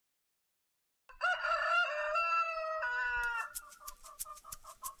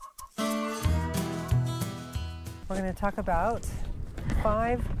We're going to talk about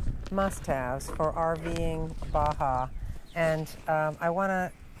 5 must-haves for RVing Baja. And I want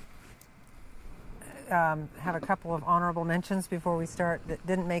to have a couple of honorable mentions before we start that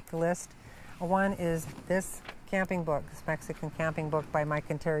didn't make the list. One is this camping book, this Mexican camping book by Mike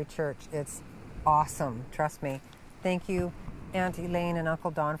and Terry Church. It's awesome, trust me. Thank you, Aunt Elaine and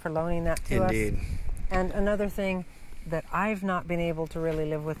Uncle Don, for loaning that to us. Indeed. And another thing that I've not been able to really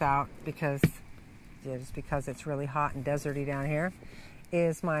live without just because it's really hot and deserty down here,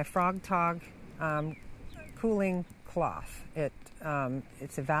 is my Frog Tog cooling cloth. It's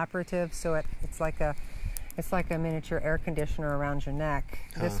evaporative, so it's like a miniature air conditioner around your neck.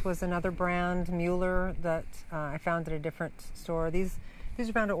 This was another brand, Mueller, that I found at a different store. These are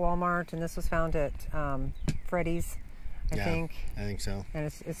found at Walmart, and this was found at Freddy's, I think. I think so. And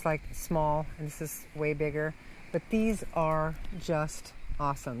it's like small, and this is way bigger. But these are just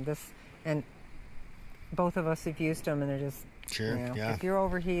awesome. And both of us have used them, and they're just, sure, yeah. If you're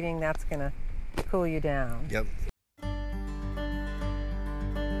overheating, that's gonna cool you down. Yep.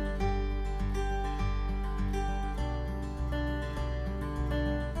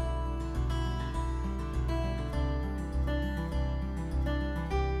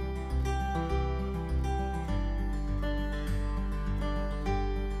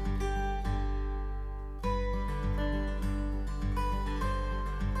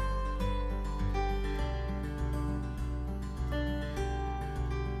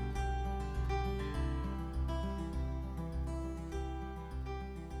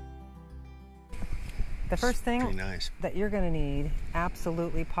 The first thing nice. that you're going to need,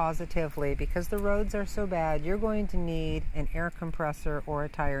 absolutely positively, because the roads are so bad, you're going to need an air compressor or a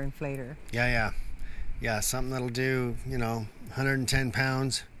tire inflator. Yeah, something that'll do, 110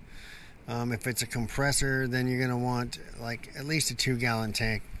 pounds. If it's a compressor, then you're going to want like at least a 2-gallon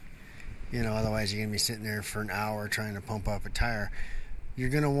tank. Otherwise you're going to be sitting there for an hour trying to pump up a tire. You're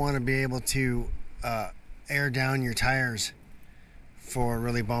going to want to be able to air down your tires for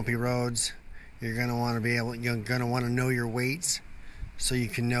really bumpy roads. You're going to want to know your weights so you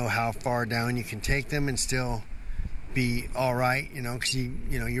can know how far down you can take them and still be all right, because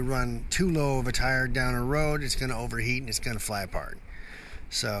you run too low of a tire down a road, it's going to overheat and it's going to fly apart.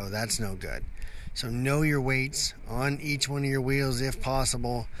 So that's no good. So know your weights on each one of your wheels if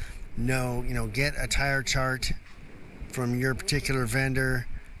possible. Get a tire chart from your particular vendor,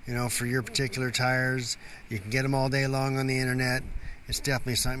 for your particular tires. You can get them all day long on the internet. It's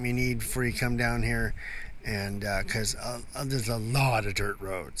definitely something you need before you come down here, and because there's a lot of dirt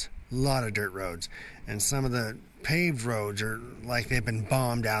roads, and some of the paved roads are like they've been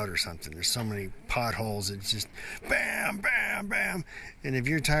bombed out or something. There's so many potholes, it's just bam, bam, bam, and if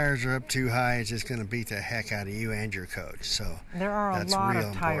your tires are up too high, it's just going to beat the heck out of you and your coach. So there are a lot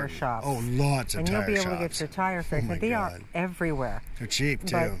of tire shops. Oh, lots of tire shops. And you'll be able to get your tire fixed. Oh, they are everywhere. They're cheap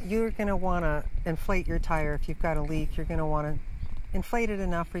too. But you're going to want to inflate your tire if you've got a leak. You're going to want to inflate it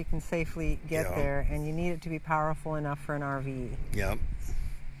enough where you can safely get there, and you need it to be powerful enough for an RV. Yep.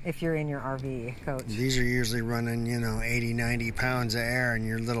 If you're in your RV, coach. These are usually running, 80, 90 pounds of air, and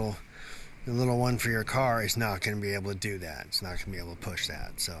the little one for your car is not going to be able to do that. It's not going to be able to push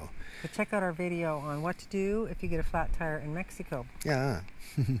that. So check out our video on what to do if you get a flat tire in Mexico. Yeah.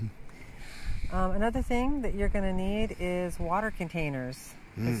 Another thing that you're going to need is water containers,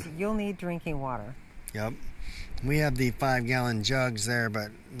 because you'll need drinking water. Yep. We have the 5-gallon jugs there, but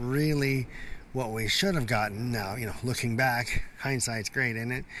really what we should have gotten now, looking back, hindsight's great,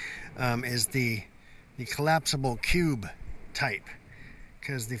 isn't it? Is the collapsible cube type.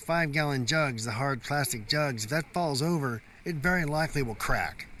 Because the 5-gallon jugs, the hard plastic jugs, if that falls over, it very likely will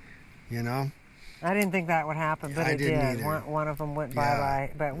crack, I didn't think that would happen, but it did. One of them went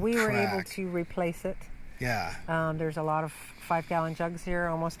bye-bye, but we were able to replace it. Yeah. There's a lot of 5-gallon jugs here.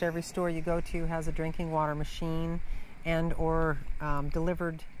 Almost every store you go to has a drinking water machine and or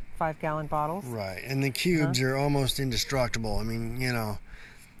delivered 5-gallon bottles. Right, and the cubes are almost indestructible. I mean,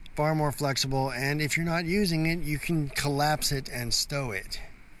 far more flexible, and if you're not using it, you can collapse it and stow it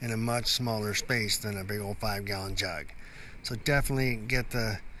in a much smaller space than a big old 5-gallon jug. So definitely get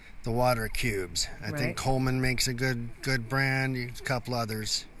the water cubes. I think Coleman makes a good brand. A couple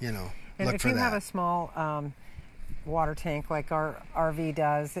others, And look if for you that. have a small water tank like our RV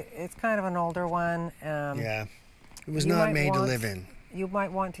does, it's kind of an older one. Yeah, it was not made to live in. You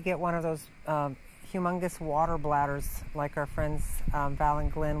might want to get one of those humongous water bladders like our friends Val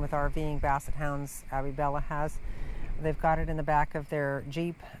and Glenn with RVing Basset Hounds, Abby Bella has. They've got it in the back of their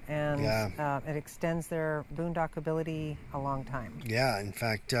Jeep, and it extends their Boondockabilly a long time. Yeah, in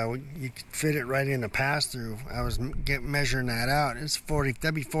fact, you could fit it right in a pass-through. I was measuring that out. It's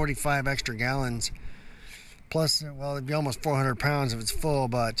that'd be 45 extra gallons Plus, well, it'd be almost 400 pounds if it's full,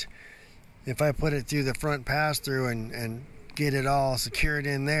 but if I put it through the front pass-through and get it all secured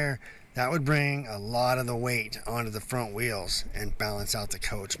in there, that would bring a lot of the weight onto the front wheels and balance out the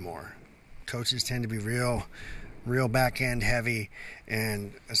coach more. Coaches tend to be real back end heavy,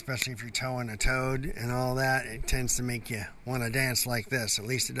 and especially if you're towing a toad and all that, it tends to make you want to dance like this. At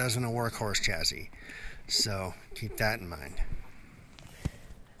least it does in a workhorse chassis. So keep that in mind.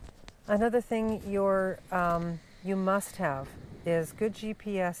 Another thing you must have is good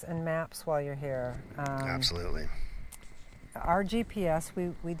GPS and maps while you're here. Absolutely. Our GPS,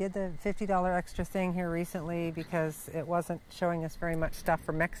 we did the $50 extra thing here recently because it wasn't showing us very much stuff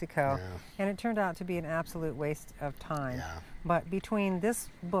from Mexico, and it turned out to be an absolute waste of time. Yeah. But between this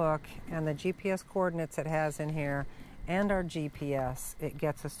book and the GPS coordinates it has in here and our GPS, it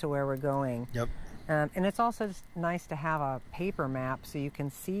gets us to where we're going. Yep. And it's also just nice to have a paper map so you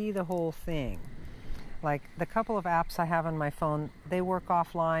can see the whole thing. Like the couple of apps I have on my phone, they work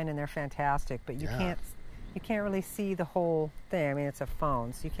offline and they're fantastic, but you can't really see the whole thing. I mean, it's a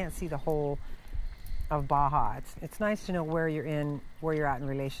phone, so you can't see the whole of Baja. It's nice to know where you're at in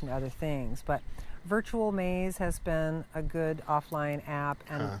relation to other things. But Virtual Maze has been a good offline app,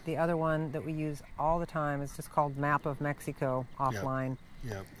 and the other one that we use all the time is just called Map of Mexico offline.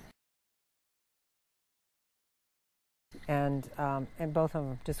 Yep. And both of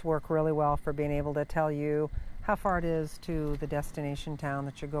them just work really well for being able to tell you how far it is to the destination town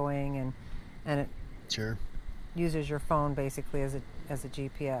that you're going, and it uses your phone basically as a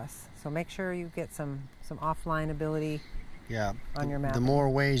GPS. So make sure you get some offline ability on your map. The more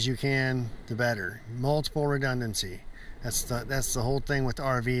ways you can, the better. Multiple redundancy. That's the whole thing with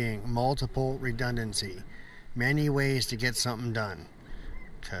RVing. Multiple redundancy. Many ways to get something done.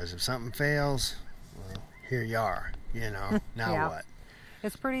 Because if something fails, well, here you are. Now what?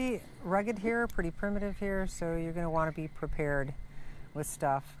 It's pretty rugged here, pretty primitive here, so you're going to want to be prepared with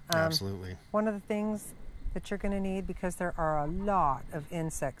stuff. Absolutely. One of the things that you're going to need, because there are a lot of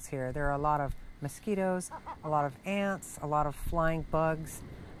insects here. There are a lot of mosquitoes, a lot of ants, a lot of flying bugs,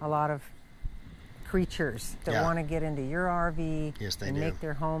 a lot of creatures that want to get into your RV and make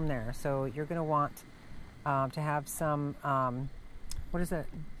their home there. So you're going to want to have some, what is it?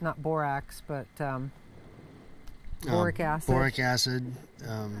 Not borax, but boric acid. Boric acid.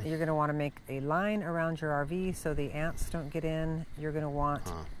 You're going to want to make a line around your RV so the ants don't get in. You're going to want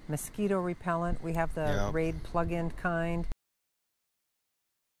mosquito repellent. We have the Raid plug-in kind.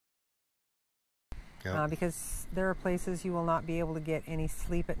 Because there are places you will not be able to get any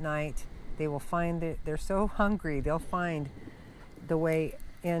sleep at night. They will find that they're so hungry, they'll find the way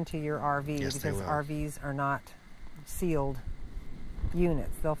into your RV because RVs are not sealed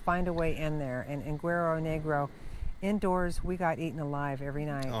units. They'll find a way in there. And in Guerrero Negro, indoors, we got eaten alive every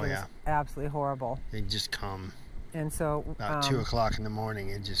night. It was absolutely horrible. They just come. And so about 2 o'clock in the morning,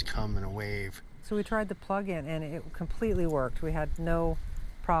 it just come in a wave. So we tried the plug-in, and it completely worked. We had no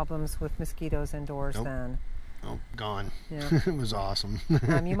problems with mosquitoes indoors then. Oh, gone. Yeah. It was awesome.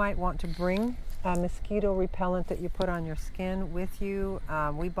 You might want to bring a mosquito repellent that you put on your skin with you.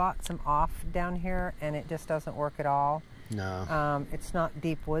 We bought some off down here, and it just doesn't work at all. No. It's not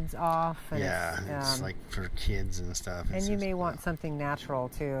deep woods off. And it's like for kids and stuff. And you may want something natural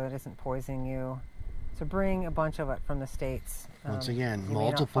too that isn't poisoning you. So bring a bunch of it from the States. Once again,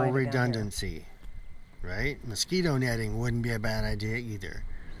 multiple redundancy, right? Mosquito netting wouldn't be a bad idea either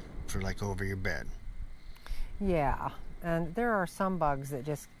for like over your bed. Yeah, and there are some bugs that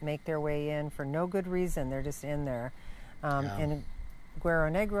just make their way in for no good reason. They're just in there. In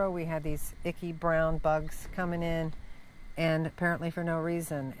Guerrero Negro, we had these icky brown bugs coming in, and apparently for no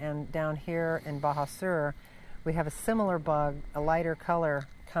reason. And down here in Baja Sur, we have a similar bug, a lighter color,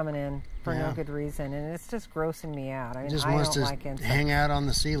 coming in for no good reason, and it's just grossing me out. I mean, just I wants don't to like insects. hang out on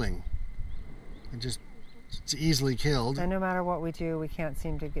the ceiling. It's easily killed. And no matter what we do, we can't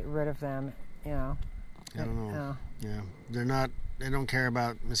seem to get rid of them. I don't know. Yeah, they don't care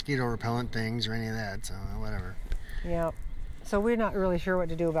about mosquito repellent things or any of that. So whatever. Yeah. So we're not really sure what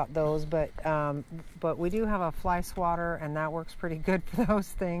to do about those, but we do have a fly swatter, and that works pretty good for those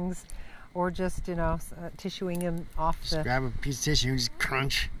things. Or just, tissuing them off. Just grab a piece of tissue and just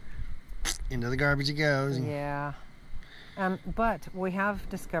crunch. Into the garbage it goes. Yeah. But we have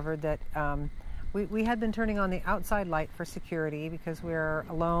discovered that we had been turning on the outside light for security because we're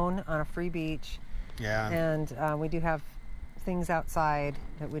alone on a free beach. Yeah. And we do have things outside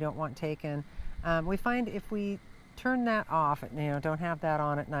that we don't want taken. We find if we turn that off, don't have that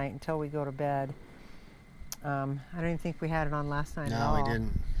on at night until we go to bed. I don't even think we had it on last night at all. No, we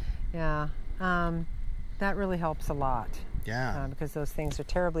didn't. Yeah, that really helps a lot. Yeah. Because those things are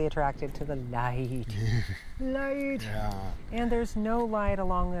terribly attracted to the light. Light. Yeah. And there's no light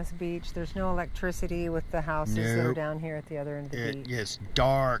along this beach. There's no electricity with the houses that are Nope. down here at the other end of the beach. It gets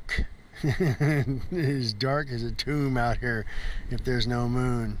dark. As dark as a tomb out here if there's no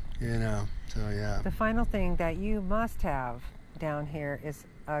moon, you know. So yeah. The final thing that you must have down here is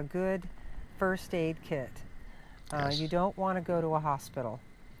a good first aid kit. Yes. You don't want to go to a hospital.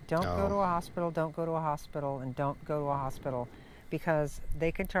 Don't No. go to a hospital, don't go to a hospital, and don't go to a hospital, because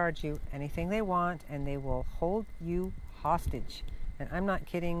they can charge you anything they want and they will hold you hostage. And I'm not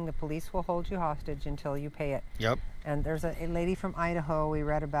kidding, the police will hold you hostage until you pay it. Yep. And there's a lady from Idaho we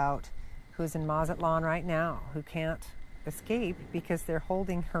read about who's in Mazatlan right now who can't escape because they're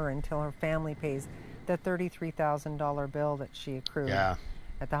holding her until her family pays the $33,000 bill that she accrued Yeah.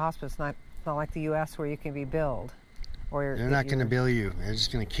 at the hospital. It's not like the U.S. where you can be billed. Or They're not going to bill you. They're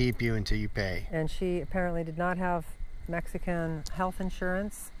just going to keep you until you pay. And she apparently did not have Mexican health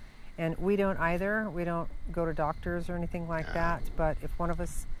insurance, and we don't either. We don't go to doctors or anything like that. But if one of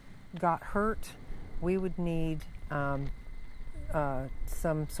us got hurt, we would need some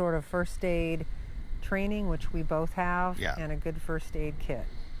sort of first aid training, which we both have, Yeah. and a good first aid kit,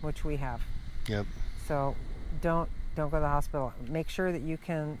 which we have. Yep. So don't go to the hospital. Make sure that you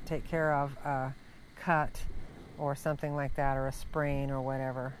can take care of a cut or something like that, or a sprain or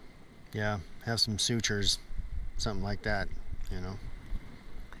whatever. Yeah. Have some sutures, something like that, you know.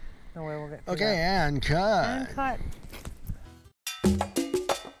 No way we'll get to Okay, that. and cut. And cut.